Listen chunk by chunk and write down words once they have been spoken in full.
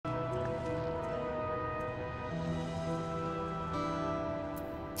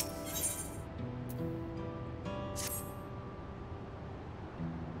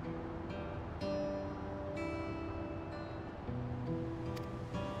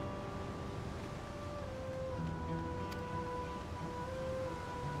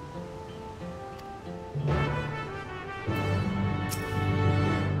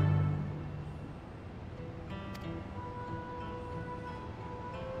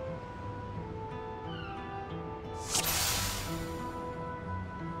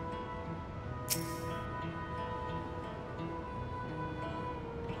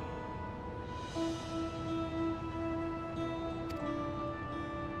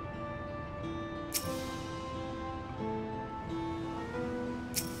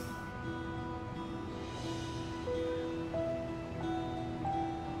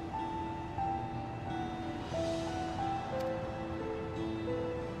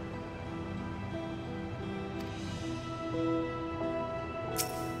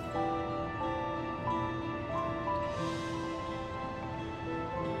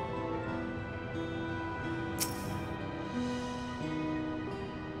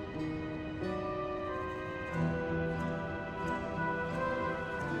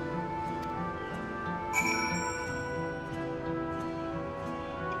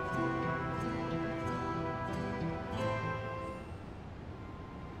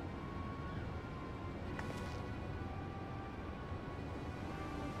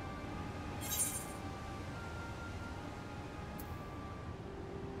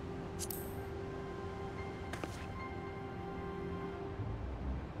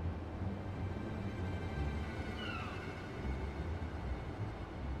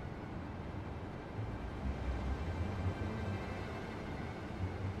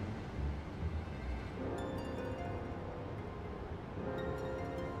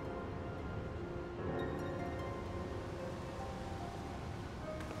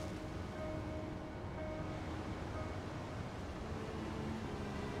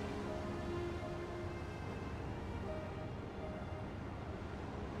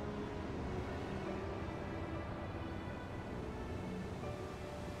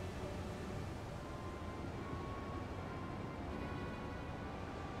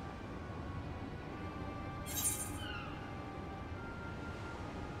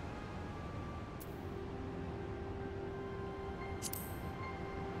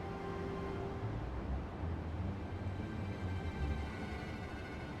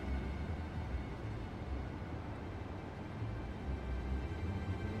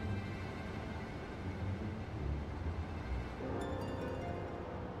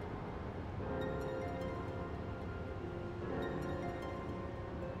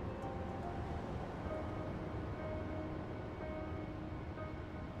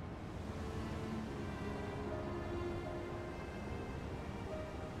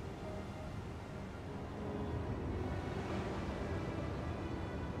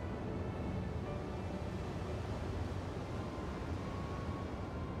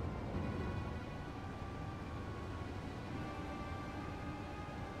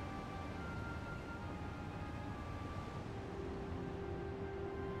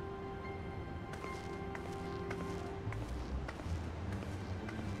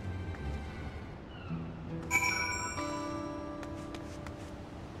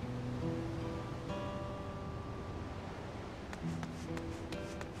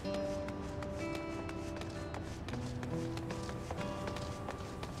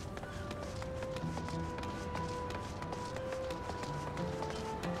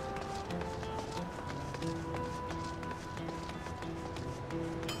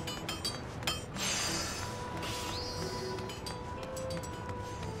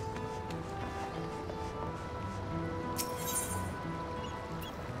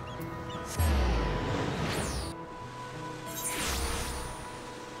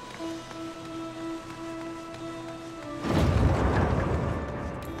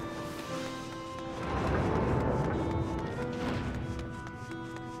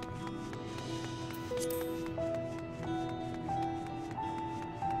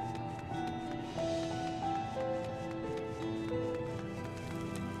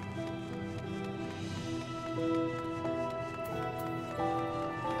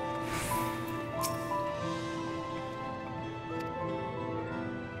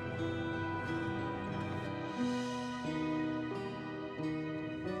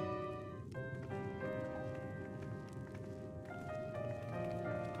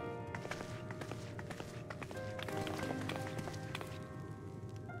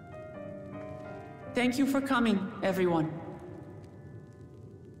Thank you for coming, everyone.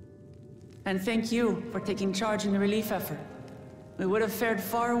 And thank you for taking charge in the relief effort. We would have fared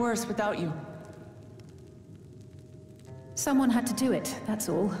far worse without you. Someone had to do it, that's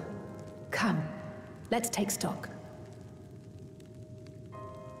all. Come, let's take stock.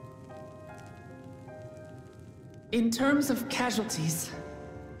 In terms of casualties,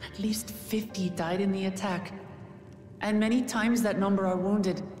 at least 50 died in the attack. And many times that number are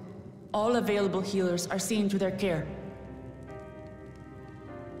wounded. All available healers are seen to their care.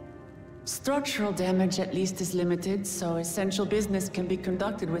 Structural damage at least is limited, so essential business can be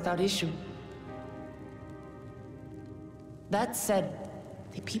conducted without issue. That said,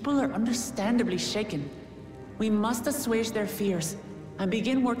 the people are understandably shaken. We must assuage their fears and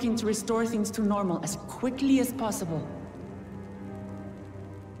begin working to restore things to normal as quickly as possible.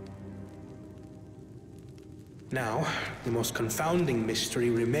 Now, the most confounding mystery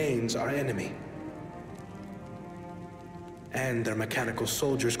remains our enemy. And their mechanical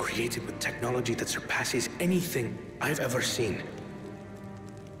soldiers created with technology that surpasses anything I've ever seen.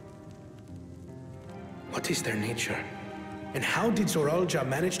 What is their nature? And how did Zoralja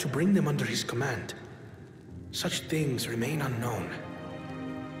manage to bring them under his command? Such things remain unknown.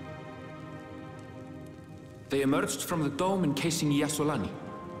 They emerged from the dome encasing Yasolani.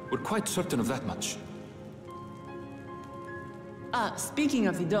 We're quite certain of that much. Speaking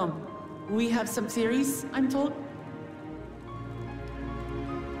of the dome, we have some theories, I'm told.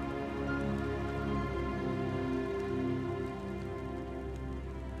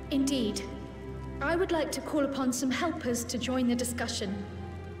 Indeed. I would like to call upon some helpers to join the discussion.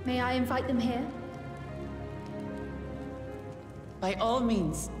 May I invite them here? By all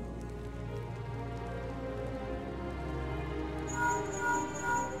means.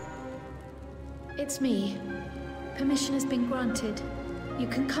 It's me. Permission has been granted. You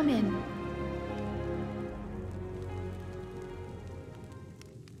can come in.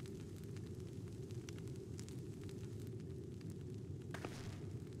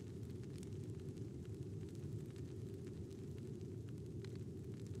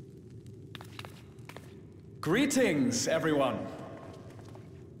 Greetings, everyone.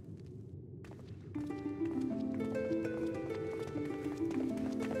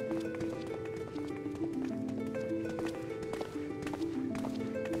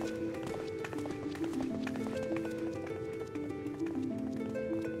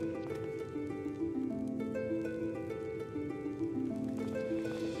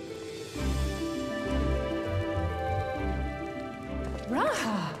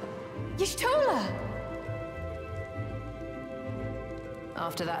 Raha! Y'shtola!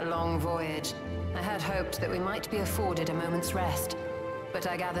 After that long voyage, I had hoped that we might be afforded a moment's rest, but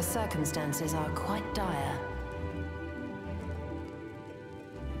I gather circumstances are quite dire.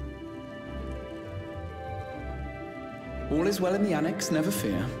 All is well in the Annex, never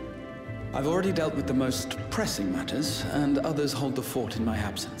fear. I've already dealt with the most pressing matters, and others hold the fort in my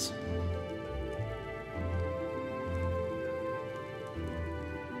absence.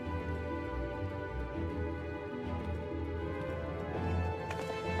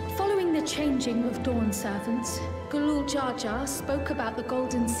 Following the changing of Dawn servants, Gulul Jar Jar spoke about the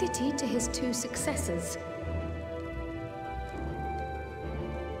Golden City to his two successors.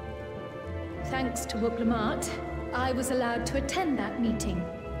 Thanks to Wuglamat, I was allowed to attend that meeting.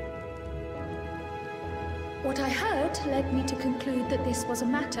 What I heard led me to conclude that this was a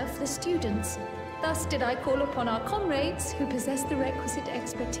matter for the students. Thus did I call upon our comrades who possess the requisite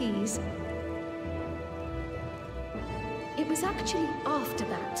expertise. It was actually after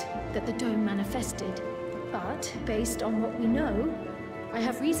that the dome manifested. But, based on what we know, I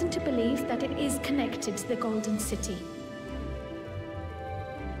have reason to believe that it is connected to the Golden City.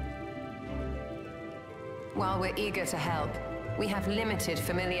 While we're eager to help, we have limited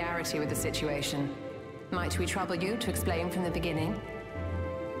familiarity with the situation. Might we trouble you to explain from the beginning?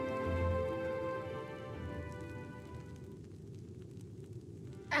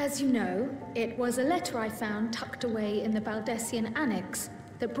 As you know, it was a letter I found tucked away in the Baldessian Annex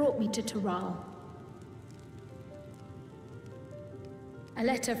that brought me to Toral. A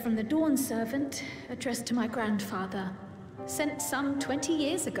letter from the Dawn servant, addressed to my grandfather, sent some 20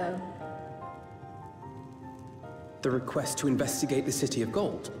 years ago. The request to investigate the City of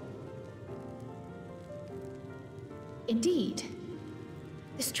Gold? Indeed.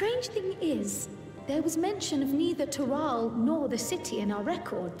 The strange thing is, there was mention of neither Toral nor the city in our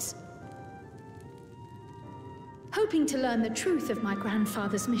records. Hoping to learn the truth of my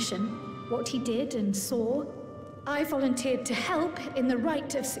grandfather's mission, what he did and saw, I volunteered to help in the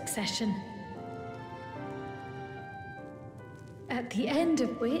rite of succession. At the end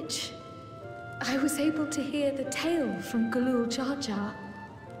of which, I was able to hear the tale from Galul Jar Jar.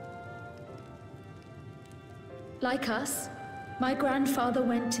 Like us, my grandfather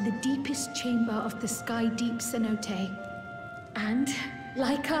went to the deepest chamber of the Sky Deep cenote. And,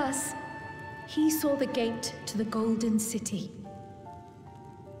 like us, he saw the gate to the Golden City.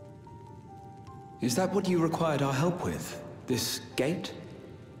 Is that what you required our help with? This gate?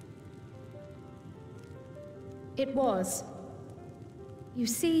 It was. You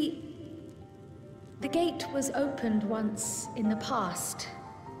see, the gate was opened once in the past.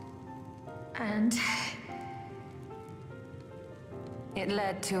 And it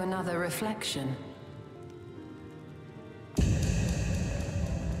led to another reflection.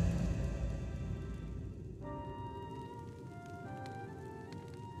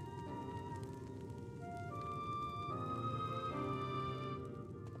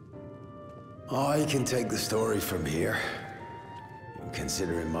 I can take the story from here.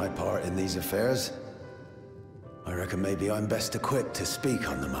 Considering my part in these affairs, I reckon maybe I'm best equipped to speak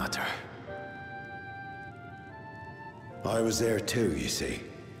on the matter. I was there too, you see.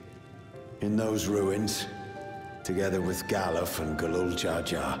 In those ruins, together with Galuf and Galul Jar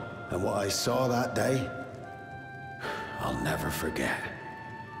Jar. And what I saw that day, I'll never forget.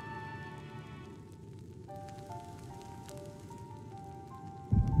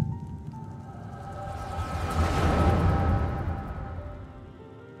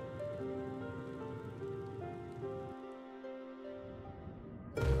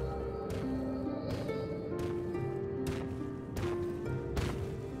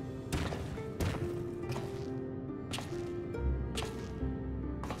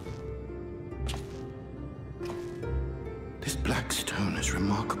 This black stone is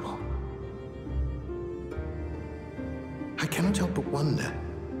remarkable. I cannot help but wonder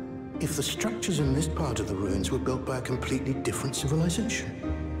if the structures in this part of the ruins were built by a completely different civilization.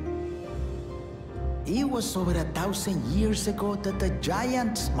 It was over 1,000 years ago that the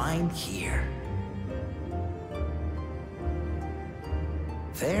giants mined here.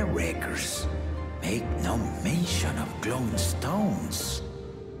 Their records make no mention of glowing stones.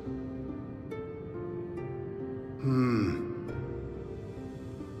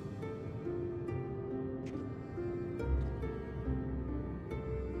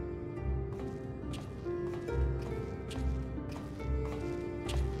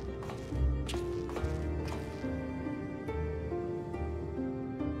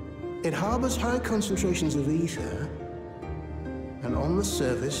 It harbors high concentrations of ether, and on the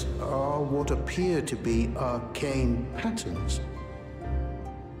surface are what appear to be arcane patterns.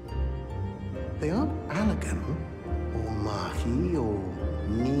 They aren't Allagan, or Mahi, or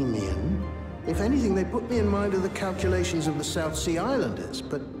Nemean. If anything, they put me in mind of the calculations of the South Sea Islanders,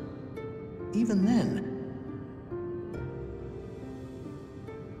 but even then,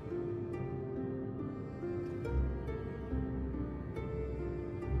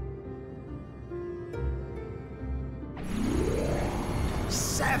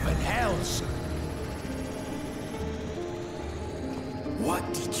 Seven hells! What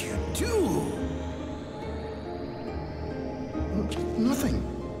did you do? nothing.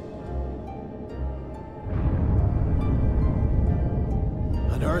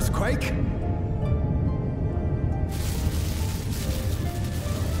 An earthquake?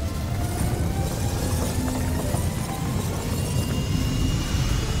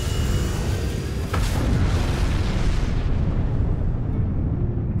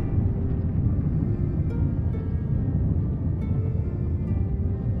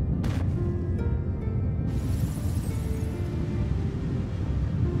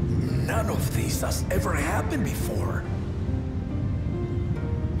 None of this has ever happened before.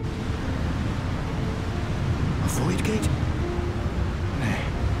 A void gate? Nay,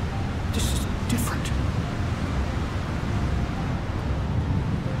 this is different.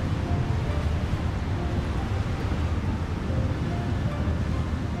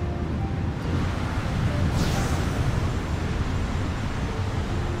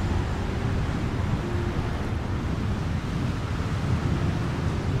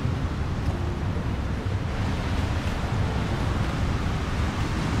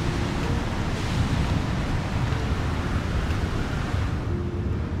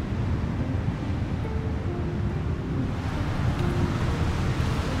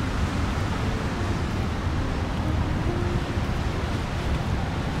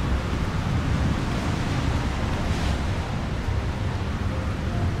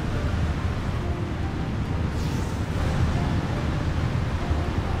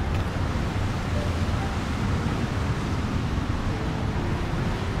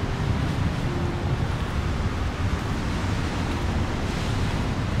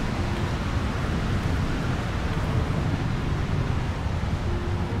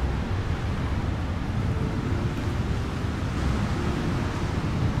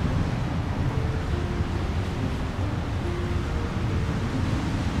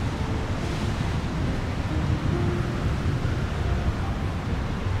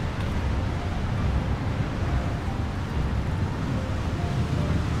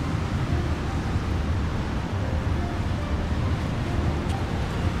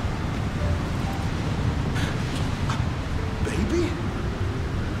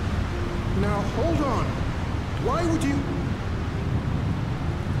 Now, hold on. Why would you...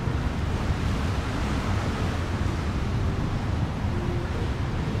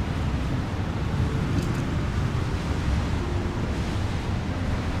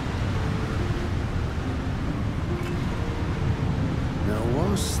 Now,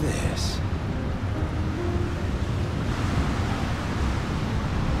 what's this?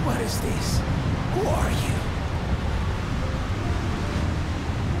 What is this? Who are you?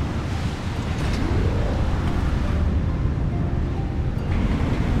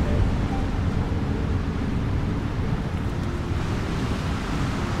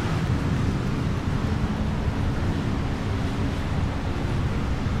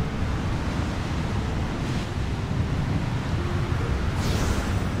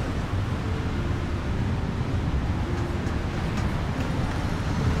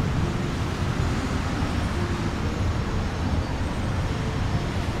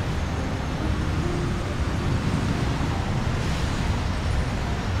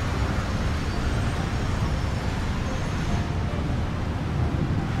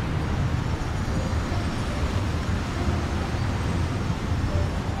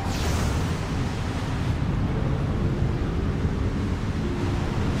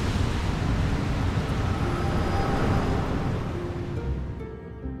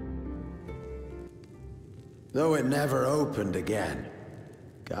 Though it never opened again,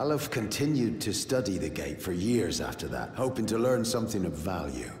 Galuf continued to study the gate for years after that, hoping to learn something of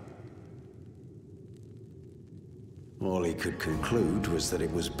value. All he could conclude was that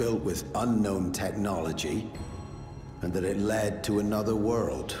it was built with unknown technology, and that it led to another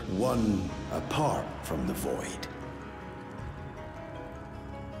world, one apart from the Void.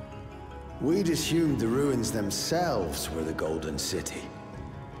 We'd assumed the ruins themselves were the Golden City,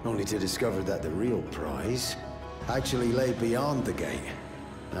 only to discover that the real prize actually lay beyond the gate,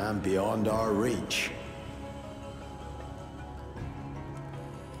 and beyond our reach.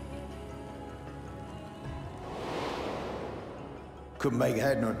 Couldn't make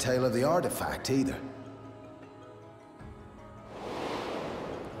head nor tail of the artifact, either.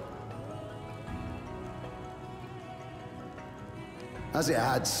 As it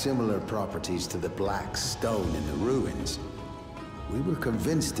had similar properties to the black stone in the ruins, we were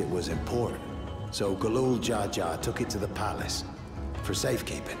convinced it was important, so Galul Jaja took it to the palace for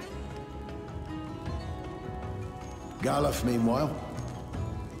safekeeping. Galuf, meanwhile,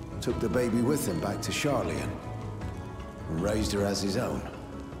 took the baby with him back to Sharlayan and raised her as his own.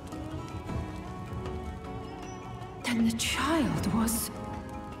 Then the child was...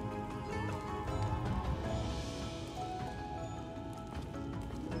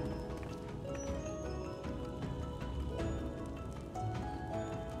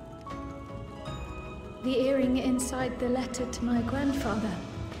 The earring inside the letter to my grandfather.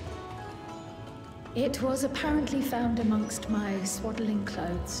 It was apparently found amongst my swaddling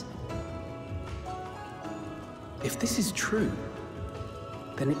clothes. If this is true,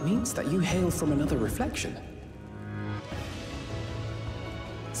 then it means that you hail from another reflection.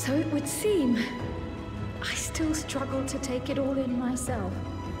 So it would seem. I still struggle to take it all in myself.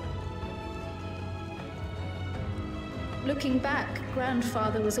 Looking back,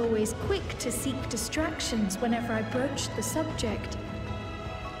 Grandfather was always quick to seek distractions whenever I broached the subject.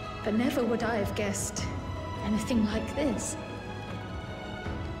 But never would I have guessed anything like this.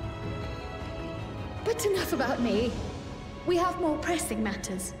 But enough about me. We have more pressing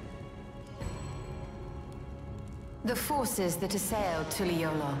matters. The forces that assailed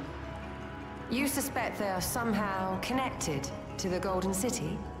Tuliyola. You suspect they are somehow connected to the Golden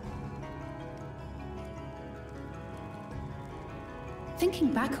City?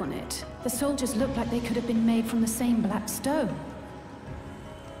 Thinking back on it, the soldiers looked like they could have been made from the same black stone.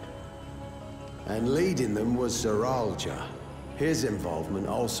 And leading them was Zeralja. His involvement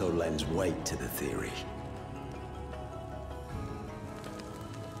also lends weight to the theory.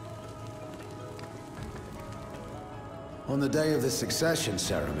 On the day of the succession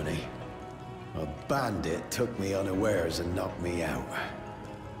ceremony, a bandit took me unawares and knocked me out.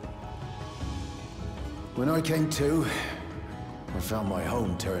 When I came to, I found my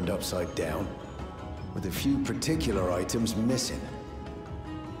home turned upside down, with a few particular items missing.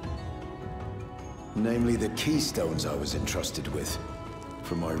 Namely the keystones I was entrusted with,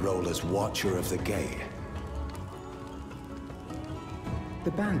 for my role as Watcher of the Gate.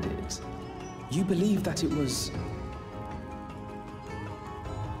 The bandit? You believe that it was...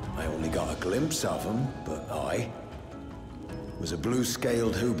 I only got a glimpse of him, but I was a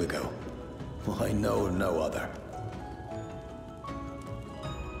blue-scaled Hubigo. I know of no other.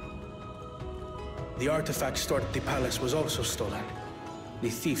 The artifact stored at the palace was also stolen. The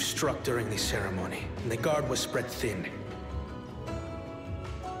thief struck during the ceremony, and the guard was spread thin.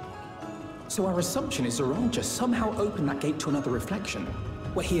 So our assumption is Zoralja somehow opened that gate to another reflection,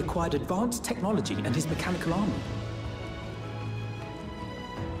 where he acquired advanced technology and his mechanical armor.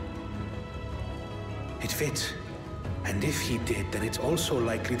 It fits. And if he did, then it's also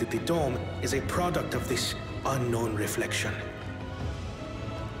likely that the dome is a product of this unknown reflection.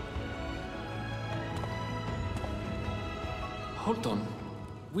 Hold on.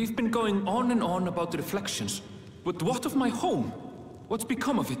 We've been going on and on about the reflections, but what of my home? What's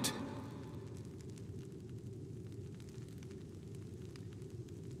become of it?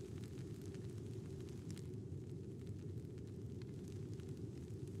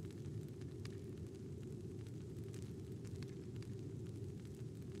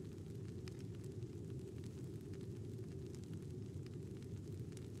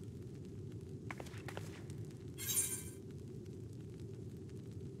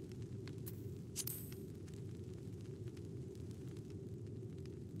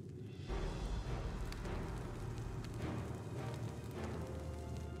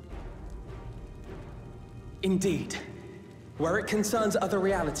 Indeed. Where it concerns other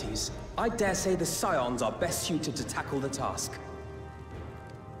realities, I dare say the Scions are best suited to tackle the task.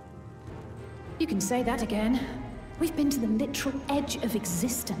 You can say that again. We've been to the literal edge of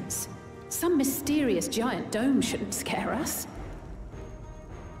existence. Some mysterious giant dome shouldn't scare us.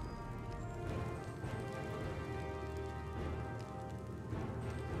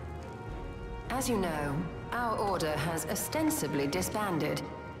 As you know, our order has ostensibly disbanded.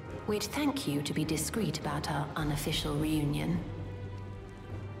 We'd thank you to be discreet about our unofficial reunion.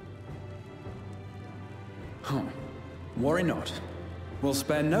 Huh. Worry not. We'll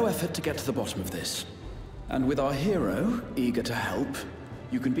spare no effort to get to the bottom of this. And with our hero eager to help,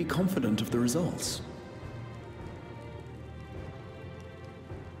 you can be confident of the results.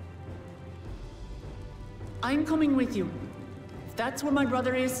 I'm coming with you. If that's where my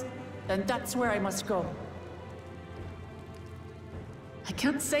brother is, then that's where I must go. I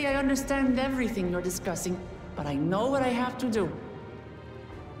can't say I understand everything you're discussing, but I know what I have to do.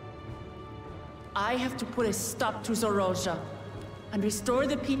 I have to put a stop to Zoralja and restore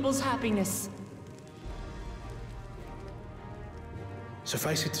the people's happiness.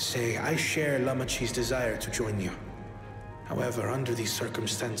 Suffice it to say, I share Lamachi's desire to join you. However, under these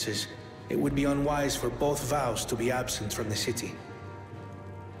circumstances, it would be unwise for both vows to be absent from the city.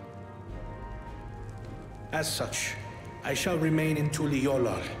 As such, I shall remain in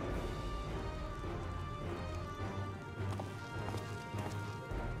Tuliolal.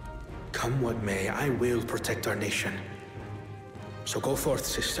 Come what may, I will protect our nation. So go forth,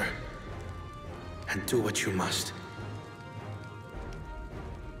 sister, and do what you must.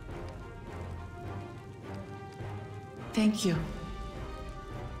 Thank you.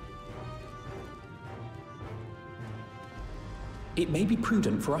 It may be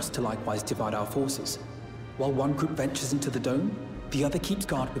prudent for us to likewise divide our forces. While one group ventures into the dome, the other keeps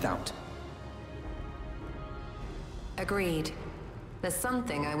guard without. Agreed. There's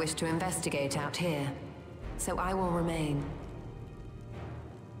something I wish to investigate out here, so I will remain.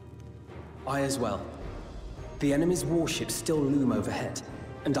 I as well. The enemy's warships still loom overhead,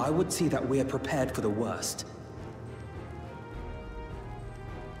 and I would see that we are prepared for the worst.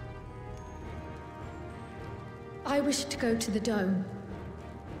 I wish to go to the dome.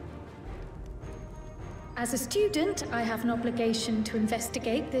 As a student, I have an obligation to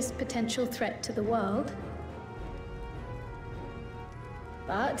investigate this potential threat to the world.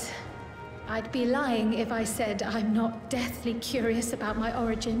 But I'd be lying if I said I'm not deathly curious about my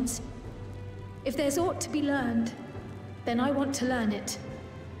origins. If there's aught to be learned, then I want to learn it.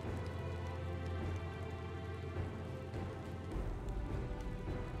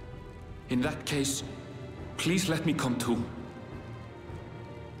 In that case, please let me come too.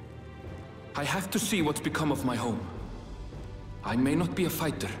 I have to see what's become of my home. I may not be a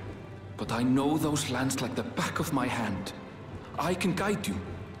fighter, but I know those lands like the back of my hand. I can guide you.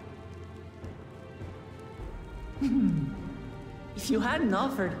 If you hadn't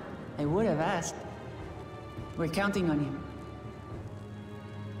offered, I would have asked. We're counting on you.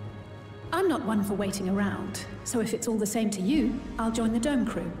 I'm not one for waiting around, so if it's all the same to you, I'll join the dome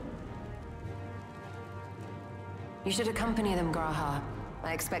crew. You should accompany them, Graha.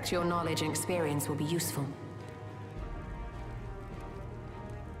 I expect your knowledge and experience will be useful.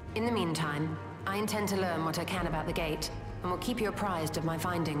 In the meantime, I intend to learn what I can about the gate, and will keep you apprised of my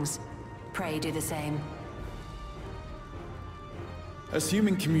findings. Pray do the same.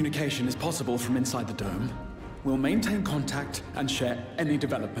 Assuming communication is possible from inside the dome, we'll maintain contact and share any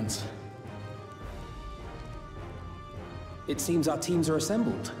developments. It seems our teams are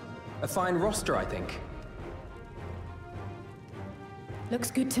assembled. A fine roster, I think. Looks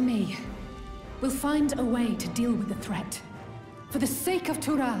good to me. We'll find a way to deal with the threat. For the sake of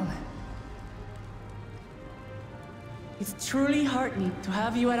Tural. It's truly heartening to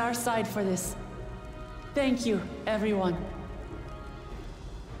have you at our side for this. Thank you, everyone.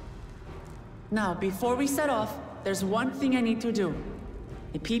 Now, before we set off, there's one thing I need to do.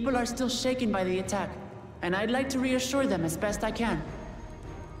 The people are still shaken by the attack, and I'd like to reassure them as best I can.